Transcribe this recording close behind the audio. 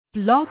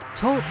Blog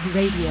Talk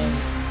Radio.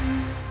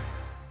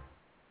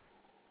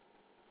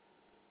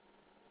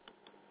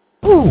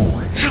 Ooh,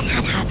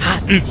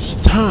 hot.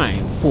 It's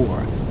time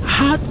for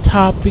Hot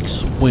Topics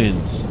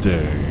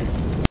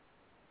Wednesday.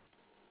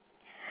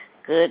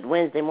 Good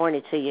Wednesday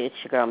morning to you. It's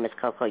your girl, Miss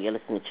Coco. You're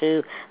listening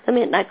to the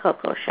Midnight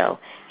Coco Show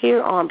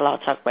here on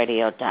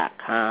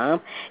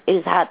blogtalkradio.com. It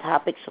is Hot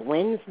Topics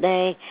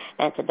Wednesday,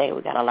 and today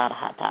we got a lot of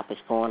hot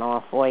topics going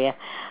on for you.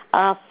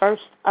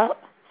 First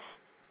up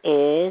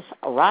is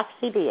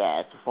Roxy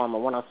Diaz, the former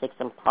 106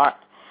 & Park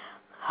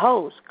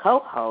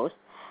co-host,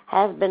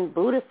 has been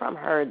booted from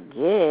her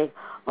gig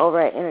over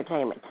at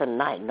Entertainment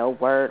Tonight. No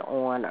word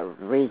on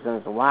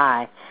reasons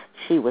why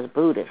she was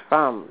booted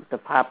from the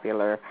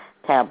popular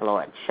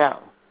tabloid show,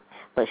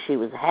 but she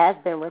has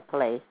been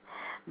replaced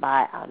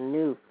by a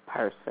new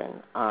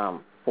person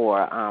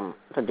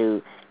to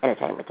do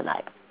Entertainment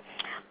Tonight.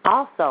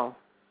 Also,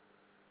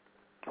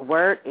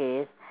 word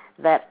is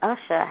that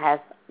Usher has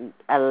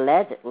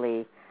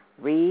allegedly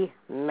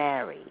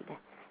remarried.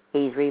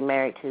 He's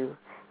remarried to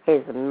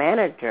his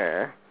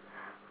manager,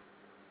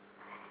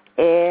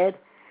 and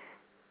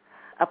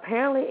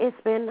apparently it's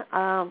been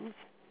a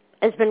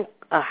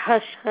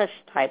hush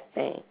type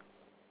thing.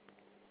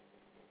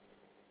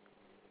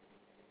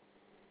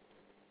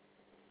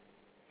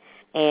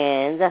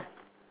 And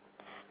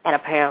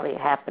apparently it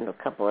happened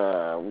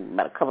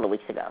about a couple of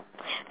weeks ago.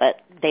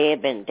 But they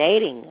had been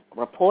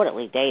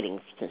reportedly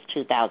dating since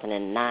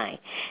 2009,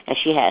 and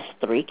she has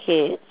 3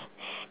 kids,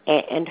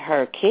 and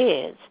her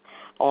kids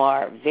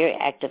are very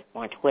active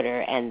on Twitter,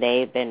 and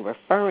they've been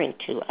referring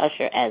to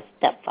Usher as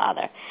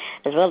stepfather,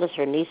 as well as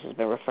her niece has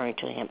been referring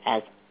to him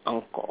as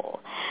uncle.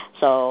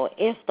 So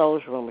if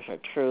those rumors are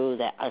true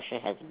that Usher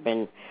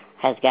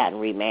has gotten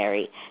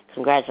remarried,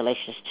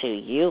 congratulations to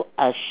you,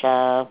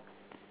 Usher.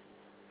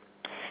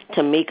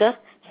 Tamika,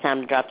 it's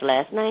time to drop the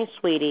last name,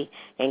 sweetie,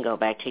 and go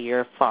back to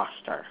your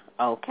foster.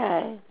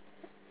 Okay.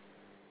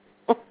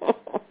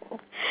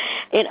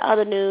 In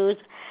other news,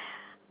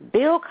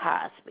 Bill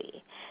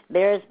Cosby.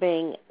 There is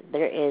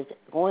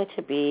going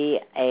to be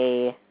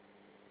a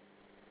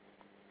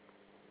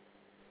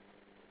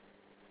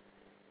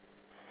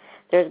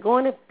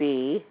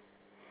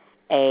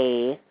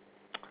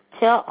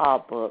tell-all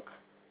book.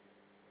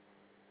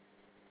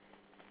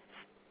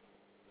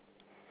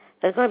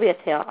 There's going to be a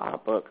tell-all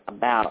book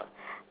about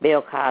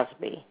Bill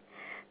Cosby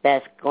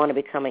that's going to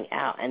be coming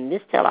out, and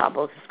this tell-all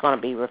book is going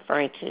to be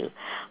referring to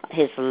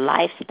his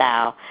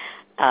lifestyle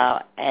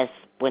as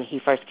when he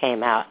first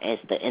came out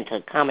into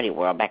the comedy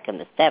world back in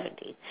the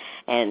 70s,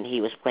 and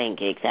he was playing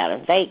gigs out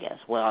in Vegas.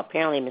 Well,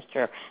 apparently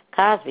Mr.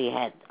 Cosby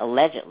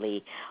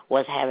allegedly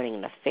was having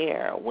an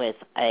affair with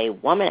a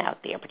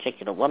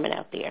particular woman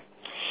out there,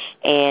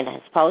 and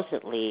has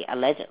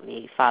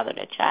allegedly fathered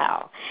a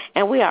child.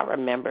 And we all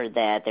remember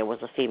that there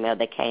was a female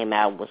that came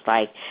out and was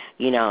like,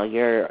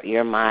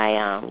 you're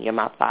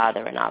my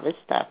father and all this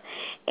stuff.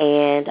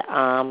 And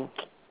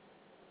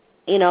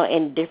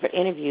in different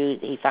interviews,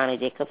 he finally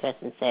did confess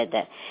and said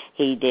that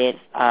he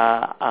didn't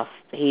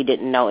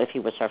know if he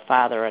was her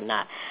father or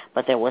not,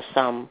 but there was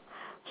some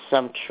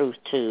truth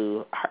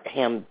to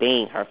him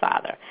being her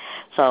father.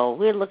 So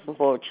we're looking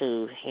forward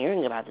to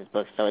hearing about this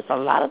book. So it's a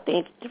lot of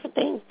things, different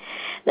things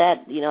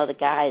that, the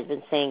guy has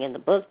been saying in the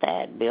book,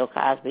 that Bill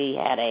Cosby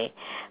had a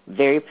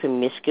very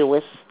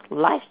promiscuous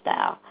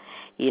lifestyle,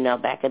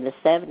 back in the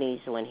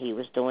 70s when he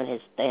was doing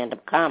his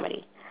stand-up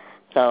comedy.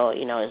 So,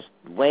 it's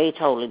way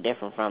totally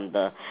different from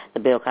the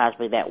Bill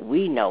Cosby that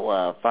we know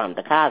of from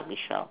The Cosby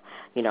Show,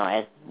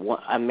 as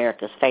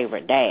America's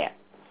favorite dad.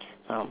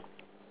 So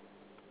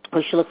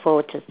we should look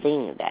forward to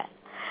seeing that.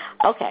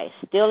 Okay,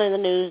 still in the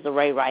news, the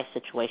Ray Rice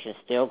situation is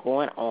still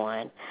going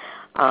on.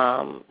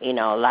 A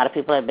lot of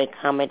people have been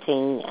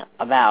commenting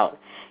about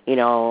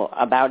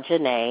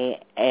Janae,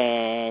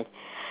 and,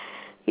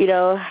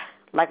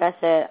 like I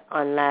said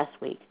on last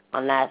week's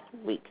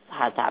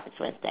Hot Topics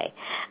Wednesday,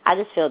 I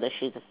just feel that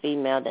she's a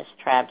female that's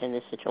trapped in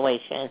this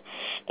situation,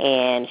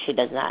 and she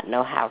does not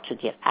know how to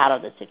get out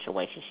of the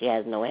situation. She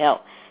has no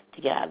help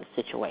to get out of the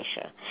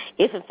situation.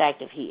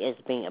 If he is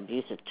being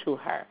abusive to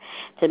her.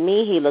 To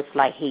me, he looks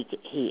like he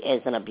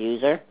is an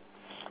abuser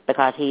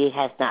because he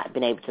has not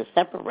been able to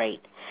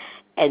separate,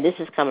 and this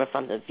is coming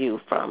from the view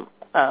from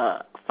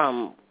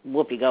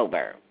Whoopi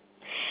Goldberg,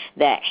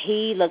 that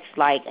he looks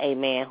like a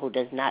man who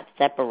does not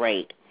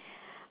separate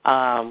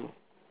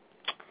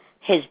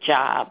his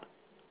job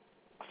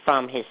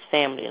from his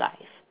family life.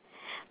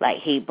 Like,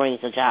 he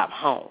brings the job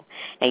home.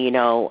 And,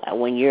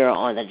 when you're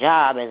on the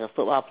job as a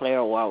football player,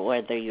 or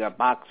whether you're a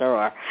boxer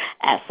or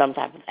as some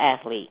type of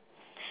athlete,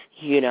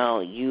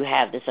 you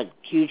have this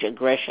huge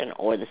aggression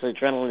or this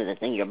adrenaline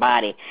that's in your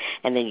body,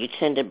 and then you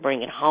tend to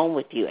bring it home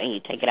with you and you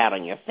take it out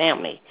on your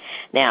family.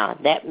 Now,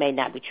 that may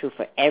not be true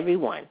for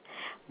everyone,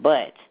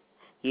 but,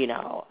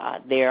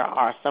 there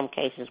are some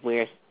cases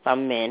where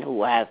some men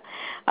who have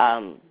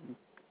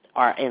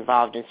are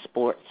involved in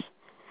sports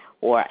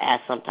or as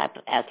some type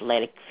of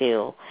athletic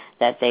field,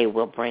 that they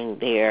will bring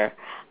their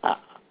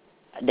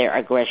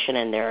aggression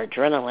and their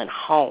adrenaline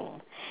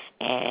home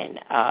and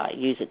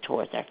use it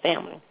towards their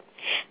family.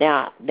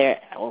 Now,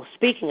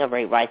 speaking of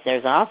rape rights,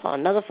 there's also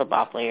another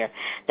football player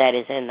that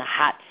is in the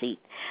hot seat,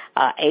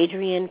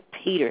 Adrian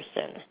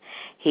Peterson.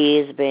 He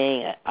is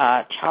being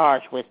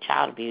charged with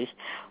child abuse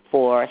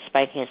for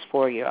spanking his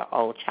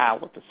 4-year-old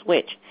child with a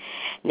switch.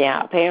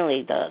 Now,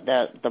 apparently,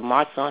 the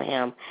marks on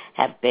him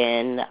have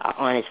been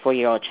on his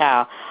 4-year-old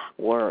child,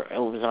 where it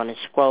was on his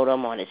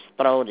scrotum, on his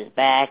throat, his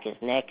back, his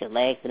neck, his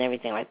legs, and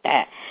everything like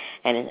that,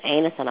 and his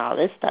anus and all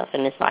this stuff.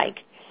 And it's like,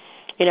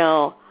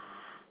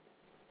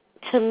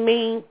 to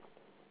me,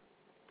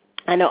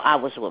 I know I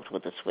was whipped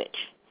with a switch,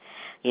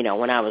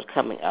 when I was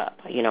coming up.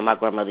 My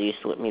grandmother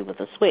used to whip me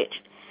with a switch,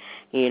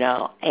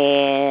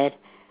 and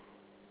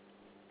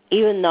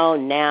even though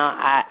now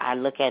I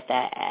look at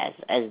that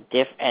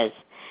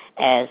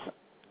as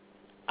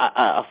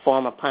a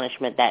form of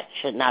punishment that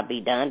should not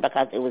be done,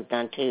 because it was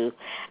done to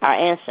our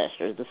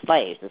ancestors, the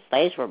slaves. The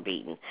slaves were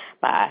beaten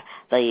by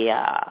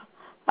the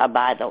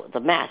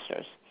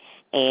masters,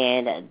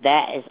 and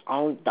that is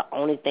the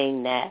only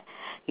thing that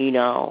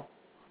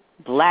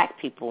black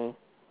people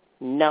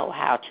know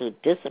how to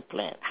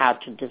discipline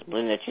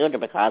their children,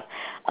 because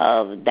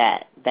of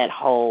that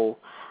whole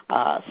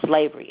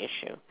slavery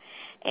issue.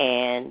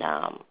 And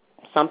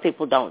some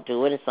people don't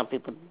do it, and some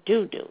people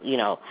do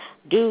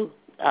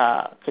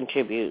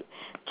contribute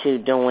to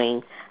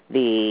doing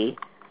the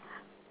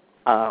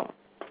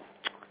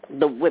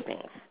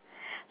whippings.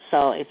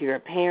 So if you're a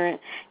parent,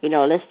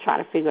 let's try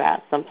to figure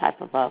out some type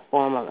of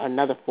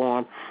another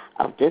form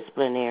of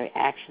disciplinary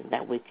action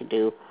that we could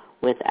do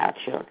with our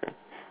children.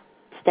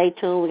 Stay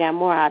tuned. We got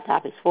more hot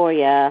topics for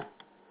you.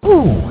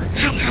 Ooh,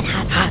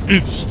 hot.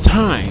 It's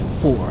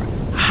time for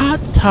Hot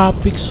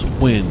Topics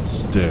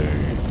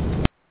Wednesday.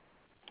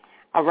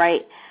 All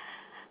right.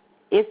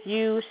 If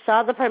you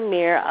saw the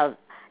premiere of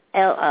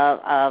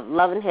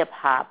Love and Hip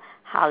Hop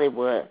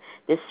Hollywood,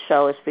 this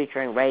show is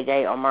featuring Ray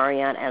J,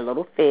 Omarion, and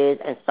Little Fizz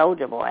and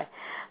Soulja Boy.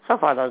 So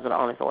far, those are the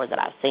only four that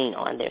I've seen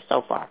on there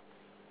so far.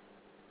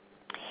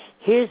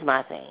 Here's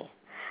my thing.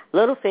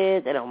 Little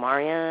Fizz and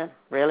Omarion,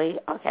 really?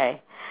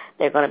 Okay.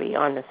 They're going to be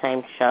on the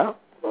same show?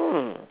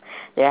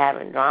 They're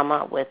having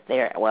drama with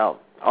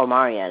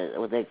Omarion,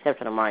 with the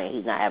exception of Omarion,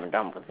 he's not having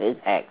drama with his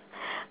ex.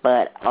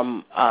 But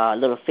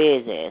Little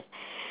Fizz is.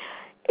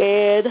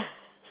 And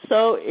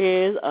so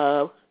is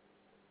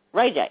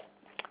Ray J.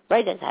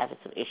 Ray J's having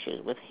some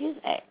issues with his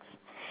ex.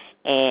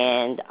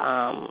 And,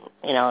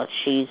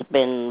 she's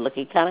been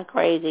looking kind of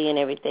crazy and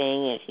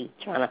everything, and she's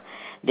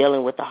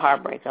dealing with the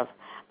heartbreak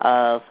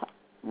of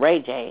Ray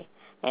J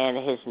and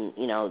his,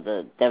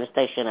 the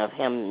devastation of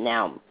him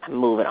now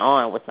moving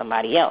on with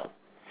somebody else.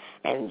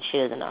 And she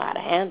doesn't know how to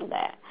handle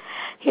that.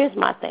 Here's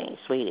my thing,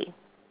 sweetie.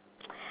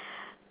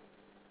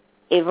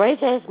 If Ray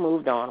J has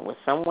moved on with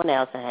someone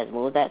else and has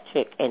moved that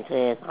chick into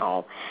his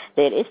home,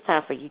 then it's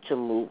time for you to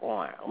move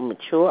on.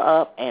 Mature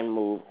up and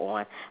move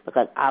on,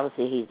 because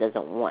obviously he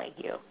doesn't want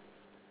you.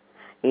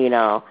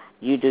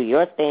 You do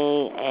your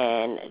thing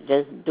and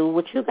just do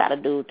what you got to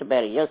do to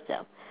better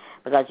yourself,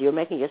 because you're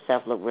making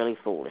yourself look really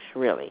foolish,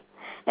 really.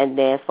 And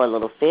then for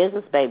Little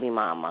Fizz's baby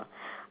mama,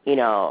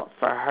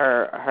 for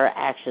her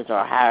actions,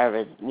 or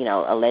however,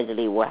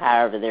 allegedly,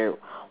 whatever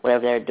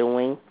they're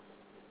doing,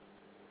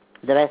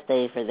 the best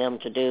thing for them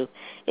to do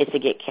is to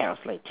get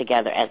counseling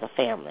together as a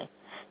family,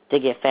 to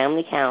get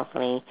family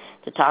counseling,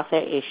 to talk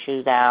their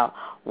issues out,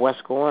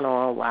 what's going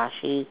on, why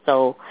she's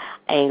so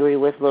angry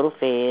with Little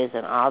Fizz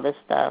and all this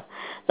stuff.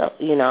 So,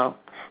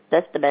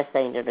 that's the best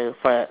thing to do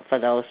for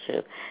those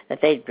two,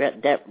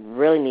 that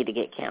really need to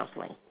get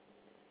counseling.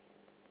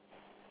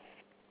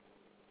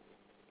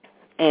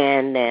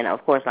 And then,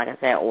 of course, like I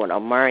said, with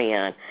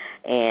Omarion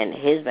and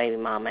his baby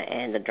mama,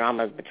 and the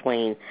dramas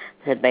between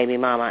his baby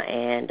mama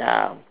and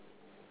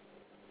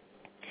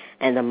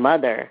the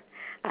mother,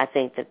 I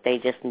think that they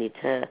just need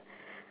to,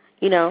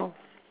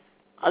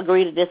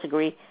 agree to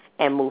disagree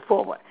and move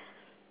forward.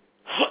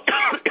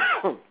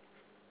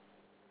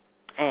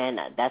 And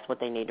that's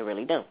what they need to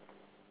really do.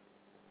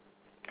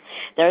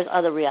 There's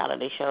other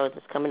reality shows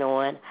that's coming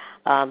on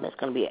that's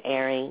going to be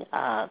airing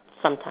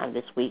sometime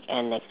this week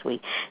and next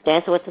week.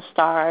 Dancing with the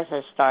Stars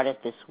has started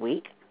this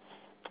week.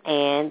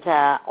 And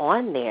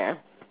on there,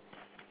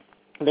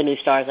 the new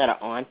stars that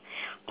are on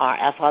are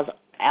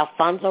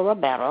Alfonso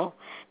Ribeiro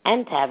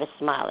and Tavis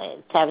Smiley.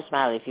 Tavis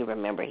Smiley, if you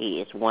remember,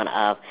 he is one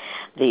of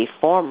the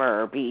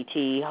former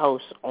BET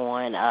hosts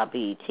on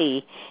BET.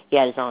 He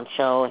had his own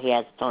show. He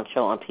has his own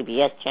show on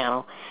PBS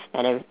channel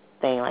and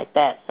everything like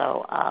that.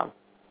 So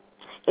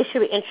it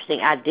should be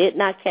interesting. I did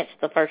not catch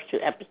the first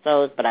 2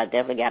 episodes, but I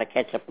definitely got to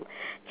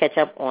catch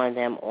up on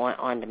them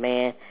on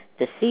demand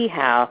to see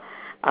how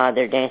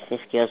their dancing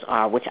skills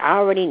are, which I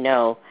already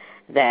know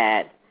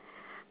that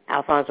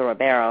Alfonso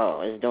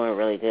Ribeiro is doing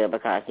really good,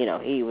 because,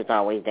 he was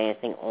always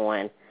dancing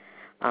on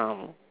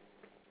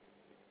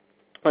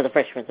The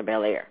Fresh Prince of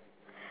Bel-Air.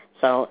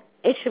 So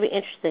it should be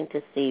interesting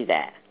to see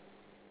that.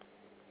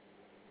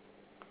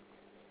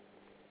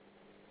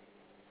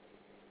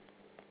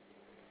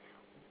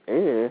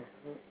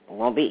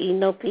 Won't be eating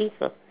no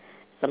pizza.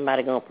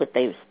 Somebody going to put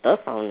their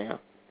stuff on now.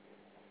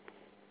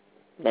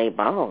 lay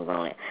balls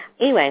on it.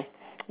 Anyway,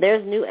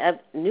 there's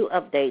new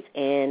updates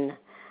in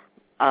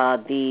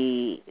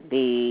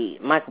the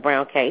Michael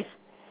Brown case.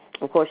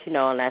 Of course,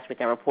 last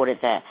week I reported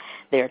that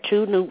there are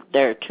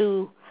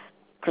two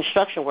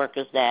construction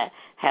workers that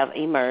have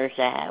emerged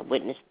that have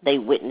witnessed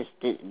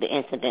the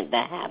incident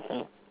that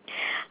happened.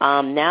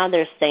 Now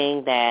they're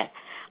saying that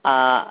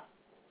the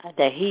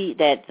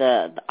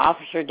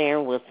officer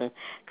Darren Wilson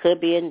could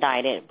be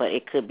indicted, but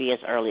it could be as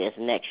early as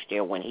next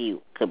year when he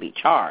could be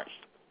charged.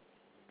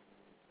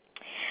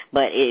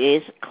 But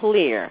it is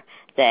clear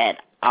that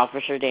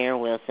Officer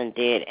Darren Wilson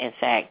did, in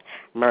fact,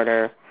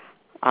 murder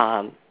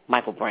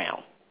Michael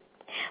Brown.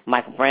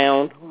 Michael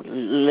Brown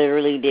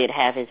literally did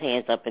have his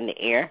hands up in the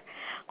air,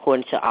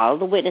 according to all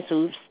the witnesses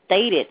who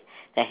stated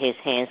that his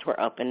hands were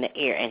up in the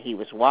air and he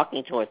was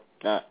walking towards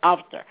the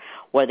officer,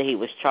 whether he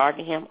was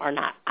charging him or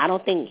not. I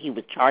don't think he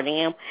was charging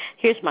him.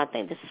 Here's my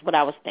thing. This is what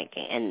I was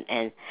thinking,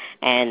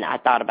 and I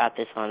thought about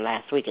this on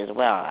last week as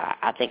well.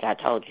 I think I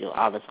told you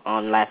all this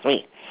on last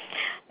week.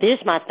 This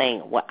is my thing,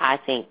 what I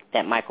think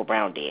that Michael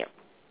Brown did.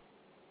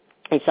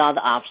 He saw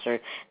the officer.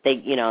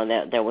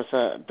 There was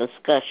a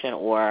discussion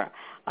or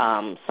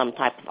some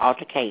type of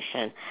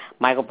altercation.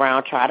 Michael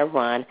Brown tried to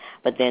run,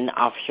 but then the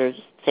officer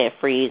said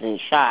freeze and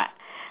shot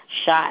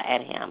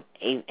at him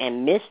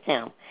and missed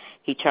him.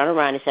 He turned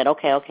around and said,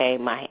 okay,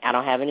 I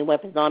don't have any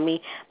weapons on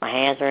me. My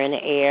hands are in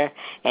the air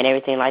and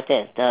everything like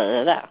this.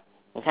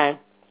 Okay?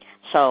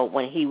 So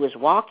when he was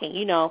walking,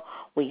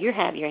 when you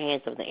have your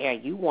hands up in the air,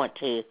 you want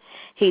to,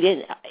 he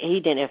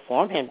didn't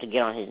inform him to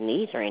get on his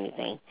knees or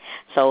anything.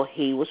 So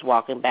he was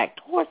walking back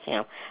towards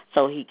him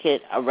so he could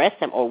arrest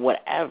him or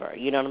whatever.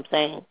 You know what I'm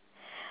saying?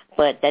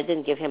 But that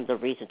didn't give him the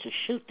reason to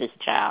shoot this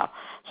child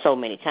so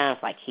many times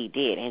like he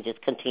did and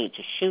just continued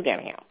to shoot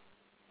at him.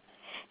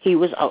 He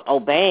was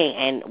obeying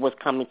and was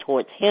coming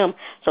towards him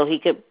so he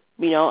could,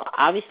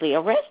 obviously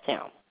arrest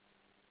him.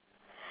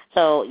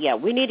 So, yeah,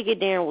 we need to get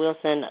Darren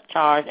Wilson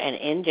charged and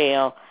in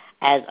jail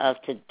as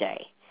of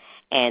today.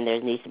 And there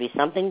needs to be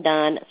something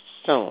done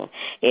soon.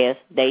 If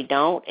they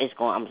don't,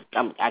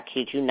 I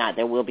kid you not,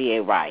 there will be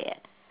a riot.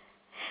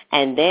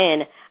 And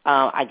then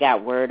I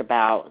got read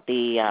about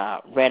the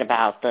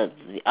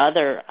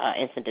other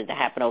incident that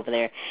happened over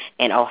there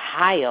in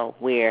Ohio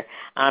where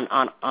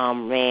John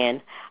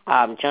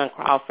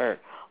Crawford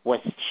was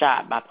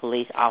shot by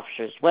police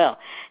officers as well.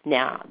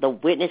 Now, the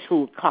witness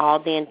who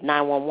called in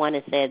 911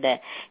 and said that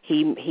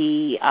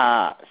he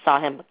saw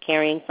him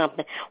carrying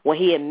something, well,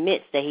 he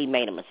admits that he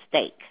made a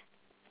mistake,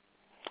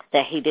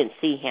 that he didn't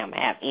see him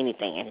have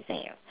anything in his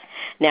hands.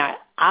 Now,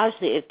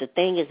 obviously, if the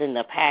thing is in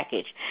the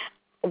package,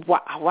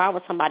 why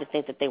would somebody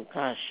think that they were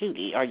going to shoot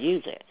it or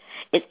use it?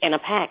 It's in a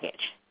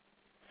package.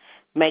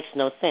 Makes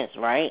no sense,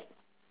 right?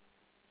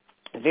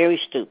 Very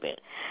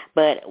stupid.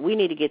 But we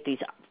need to get these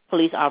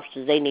police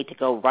officers, they need to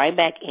go right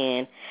back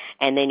in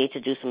and they need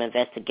to do some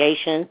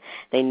investigation.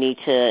 They need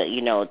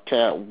to,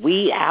 to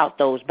weed out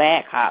those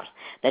bad cops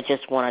that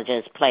just want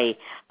to just play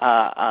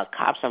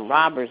cops and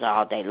robbers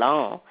all day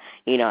long,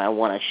 and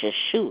want to just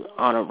shoot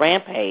on a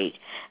rampage.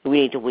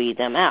 We need to weed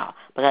them out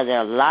because there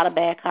are a lot of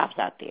bad cops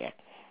out there,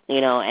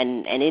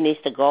 and it needs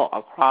to go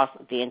across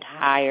the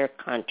entire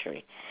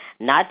country.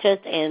 Not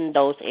just in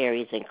those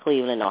areas in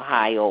Cleveland,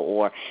 Ohio,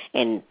 or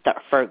in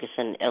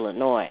Ferguson,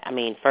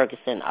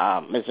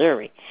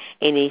 Missouri.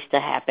 It needs to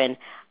happen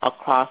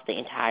across the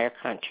entire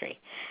country.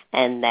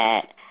 And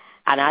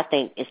I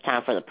think it's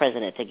time for the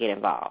president to get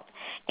involved.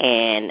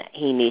 And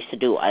he needs to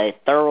do a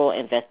thorough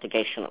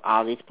investigation of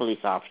all these police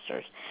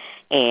officers.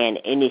 And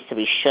it needs to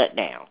be shut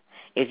down.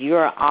 If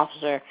you're an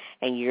officer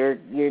and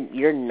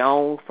you're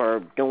known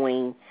for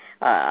doing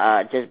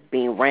just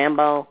being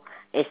Rambo,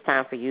 it's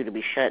time for you to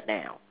be shut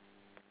down.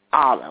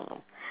 All of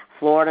them.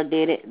 Florida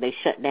did it. They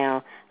shut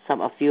down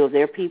a few of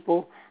their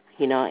people.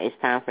 It's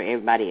time for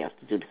everybody else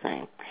to do the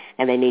same.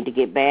 And they need to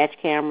get badge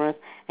cameras,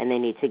 and they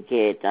need to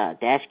get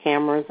dash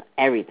cameras,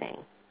 everything.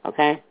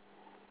 Okay?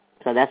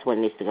 So that's what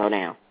needs to go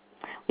down.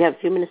 We have a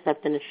few minutes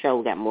left in the show.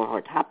 We got more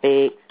hot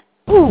topics.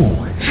 Ooh,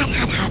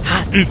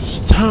 hot.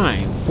 It's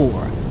time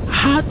for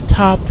Hot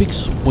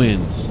Topics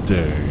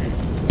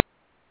Wednesday.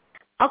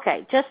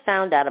 Okay, just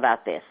found out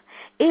about this.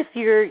 If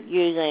you're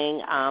using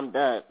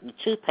the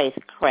toothpaste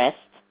Crest,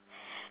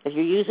 if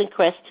you're using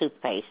Crest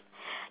toothpaste,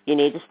 you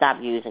need to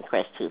stop using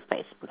Crest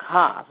toothpaste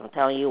because I'm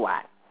telling you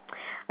why.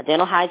 A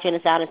dental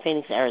hygienist out in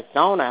Phoenix,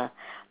 Arizona,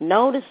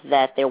 noticed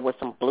that there were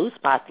some blue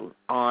spots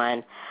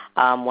on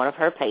one of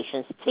her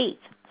patients' teeth,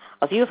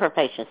 a few of her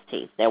patients'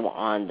 teeth. They were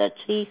on the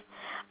teeth,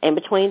 in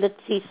between the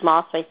teeth,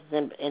 small spaces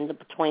in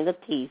between the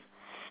teeth,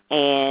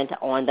 and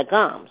on the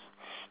gums.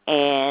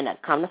 And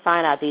come to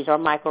find out, these are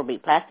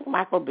plastic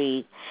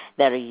microbeads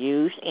that are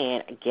used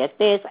in, get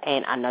this,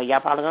 and I know y'all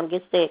probably going to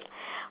get sick,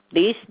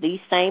 these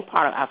same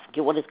products, I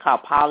forget what it's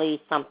called, poly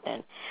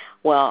something.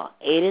 Well,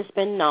 it has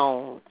been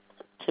known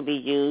to be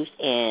used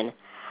in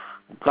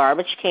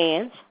garbage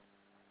cans,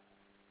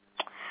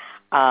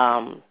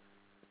 the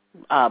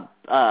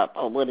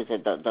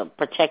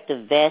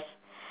protective vest,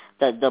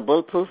 the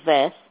bulletproof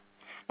vest,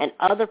 and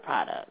other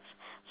products.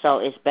 So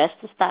it's best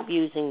to stop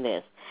using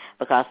this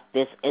because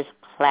this is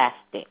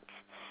plastic.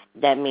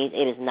 That means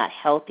it is not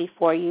healthy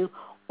for you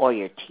or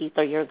your teeth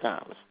or your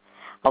gums.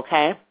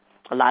 Okay?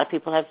 A lot of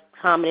people have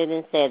commented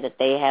and said that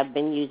they have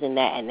been using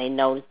that and they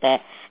noticed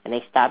that and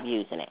they stopped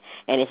using it.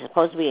 And it's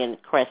supposed to be in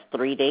Crest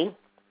 3D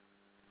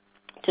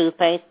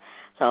toothpaste.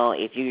 So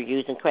if you're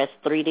using Crest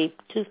 3D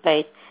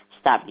toothpaste,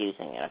 stop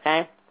using it,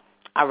 okay?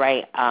 All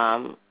right.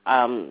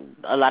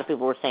 A lot of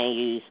people were saying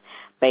use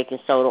baking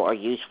soda or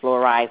use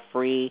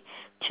fluoride-free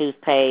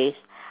toothpaste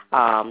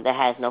that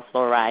has no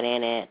fluoride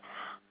in it,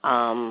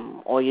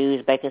 or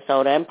use baking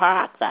soda and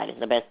peroxide is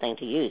the best thing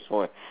to use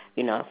for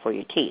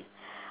your teeth,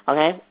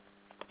 okay?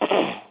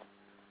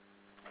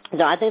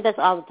 So I think that's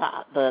all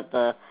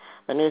the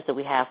news that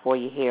we have for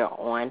you here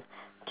on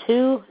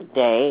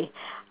today.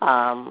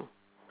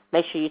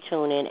 Make sure you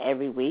tune in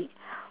every week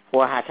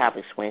for Hot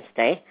Topics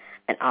Wednesday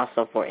and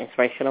also for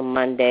Inspirational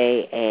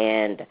Monday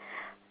and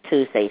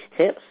Tuesday's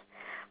Tips.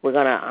 We're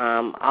going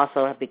to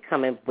also be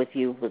coming with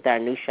you with our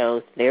new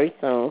shows very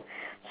soon.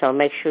 So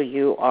make sure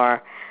you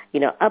are,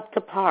 up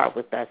to par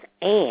with us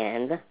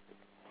and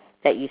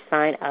that you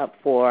sign up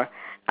for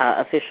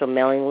official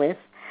mailing list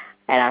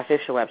at our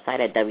official website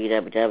at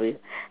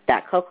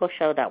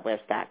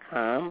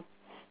www.cocoshow.webs.com.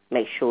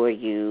 Make sure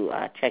you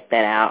check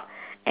that out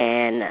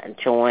and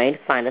join.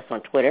 Find us on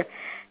Twitter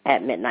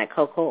at Midnight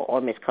Coco or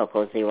Miss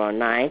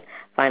Coco09.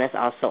 Find us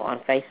also on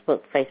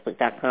Facebook,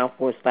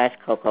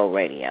 facebook.com/Coco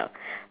Radio.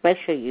 Make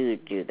sure you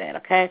do that,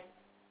 okay?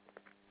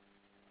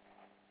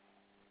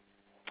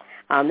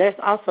 There's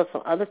also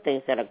some other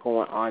things that are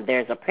going on.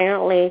 There's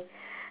apparently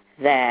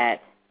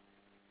that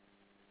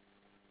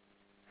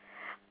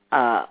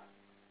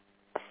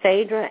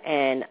Phaedra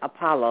and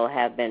Apollo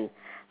have been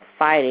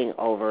fighting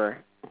over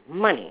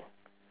money.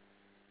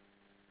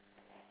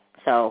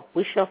 So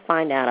we shall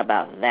find out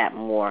about that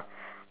more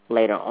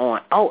later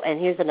on. Oh, and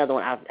here's another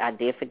one. I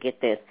did forget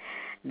this,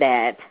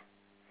 that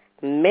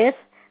Miss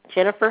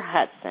Jennifer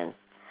Hudson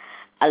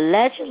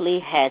allegedly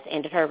has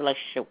ended her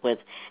relationship with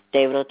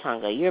David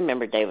Otunga. You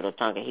remember David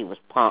Otunga. He was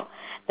Punk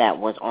that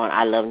was on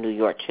I Love New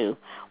York too.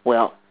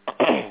 Well,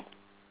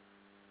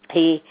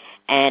 he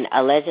and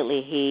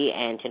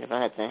Jennifer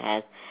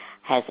Hudson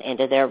has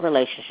ended their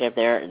relationship,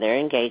 their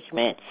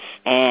engagement,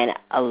 and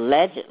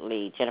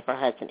allegedly Jennifer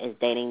Hudson is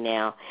dating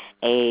now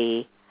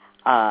a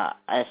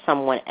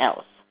someone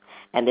else,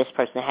 and this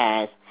person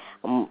has,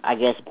 I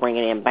guess,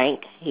 bringing in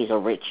bank. He's a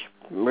rich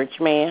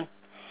man,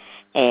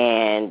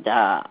 and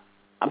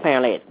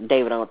apparently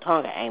David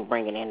Otunga ain't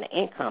bringing in the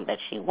income that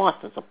she wants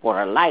to support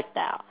her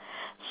lifestyle,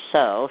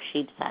 so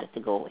she decided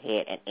to go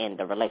ahead and end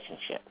the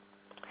relationship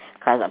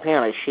because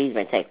apparently she's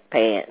been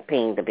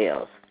paying the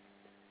bills.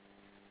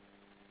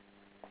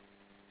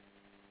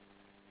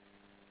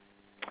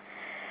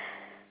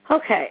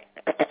 Okay.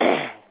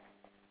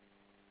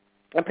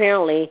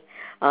 Apparently,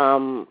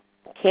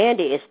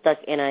 Candy is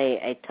stuck in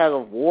a tug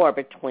of war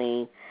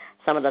between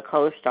some of the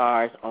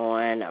co-stars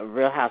on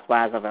Real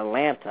Housewives of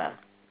Atlanta.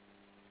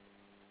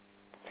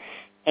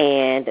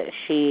 And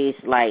she's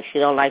like, she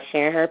don't like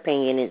sharing her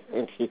opinion,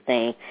 and she's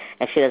saying,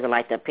 and she doesn't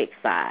like to pick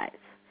sides.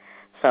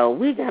 So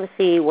we got to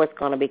see what's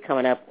going to be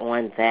coming up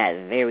on that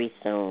very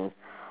soon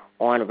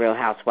on Real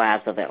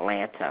Housewives of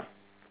Atlanta.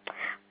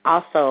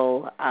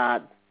 Also,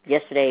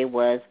 yesterday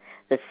was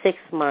the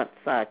 6-month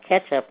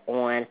catch-up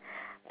on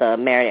the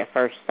Married at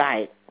First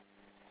Sight.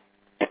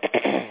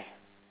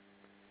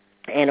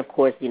 And, of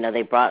course,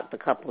 they brought the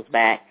couples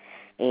back,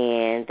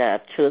 and 2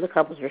 of the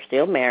couples are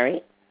still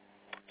married.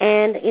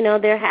 And,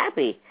 they're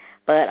happy.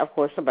 But, of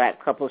course, the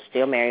black couple is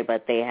still married,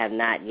 but they have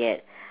not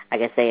yet, I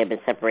guess they have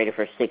been separated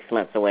for 6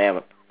 months or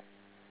whatever.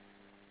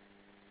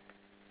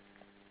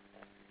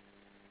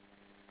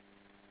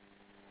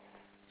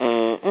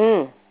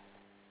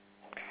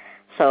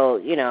 So,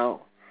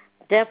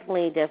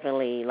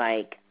 definitely,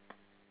 like,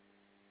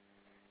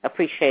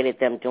 appreciated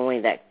them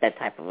doing that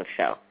type of a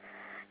show,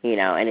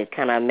 and it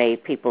kind of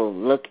made people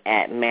look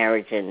at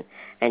marriage and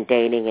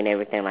dating and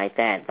everything like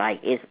that. Like,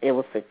 it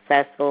was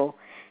successful,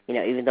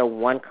 even though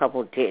one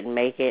couple didn't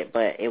make it,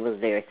 but it was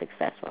very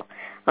successful.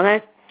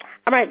 Okay?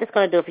 All right, that's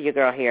going to do it for your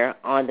girl here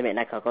on the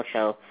Midnight Coco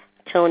Show.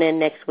 Tune in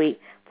next week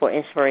for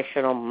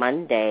Inspirational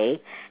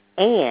Monday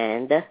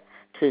and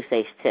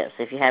Tuesday's Tips.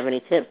 If you have any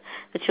tips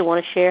that you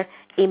want to share,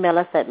 email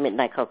us at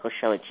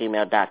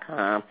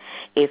midnightcocoshow@gmail.com.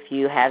 If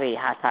you have any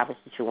hot topics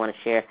that you want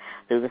to share,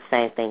 do the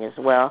same thing as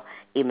well.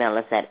 Email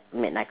us at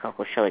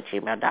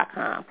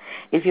midnightcocoshow@gmail.com.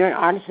 If you're an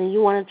artist and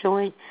you want to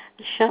join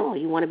the show,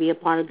 you want to be a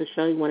part of the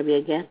show, you want to be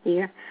a guest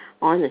here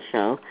on the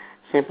show,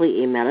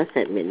 simply email us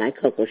at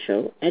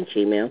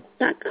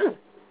midnightcocoshow@gmail.com.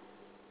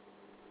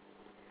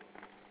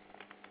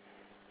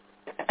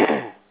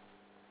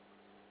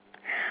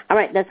 All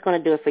right, that's going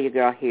to do it for your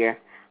girl here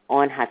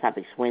on Hot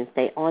Topics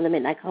Wednesday on the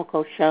Midnight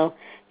Coco Show.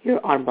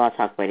 You're on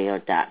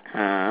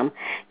blogtalkradio.com.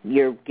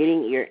 You're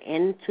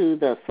into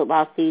the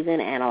football season,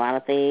 and a lot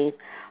of things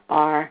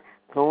are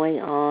going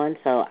on,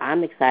 so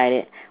I'm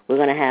excited. We're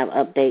going to have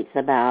updates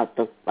about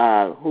the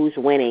who's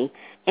winning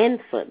in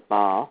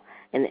football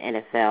in the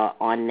NFL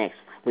on next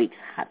week's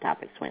Hot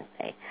Topics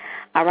Wednesday.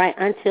 All right,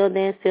 until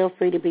then, feel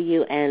free to be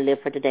you and live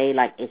for today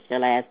like it's your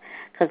last,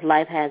 because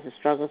life has its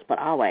struggles, but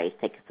always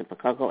take a sip of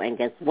cocoa, and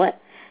guess what?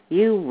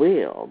 You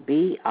will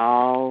be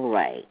all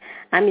right.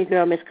 I'm your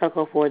girl, Miss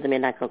Coco, for the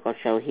Midnight Coco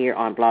Show here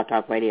on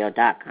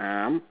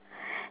blogtalkradio.com.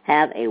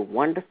 Have a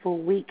wonderful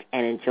week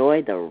and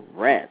enjoy the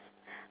rest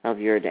of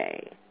your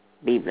day.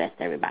 Be blessed,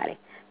 everybody.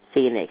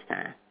 See you next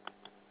time.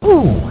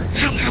 Ooh,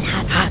 hot, hot,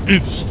 hot, hot.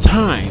 It's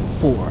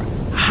time for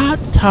Hot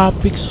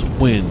Topics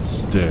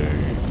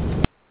Wednesday.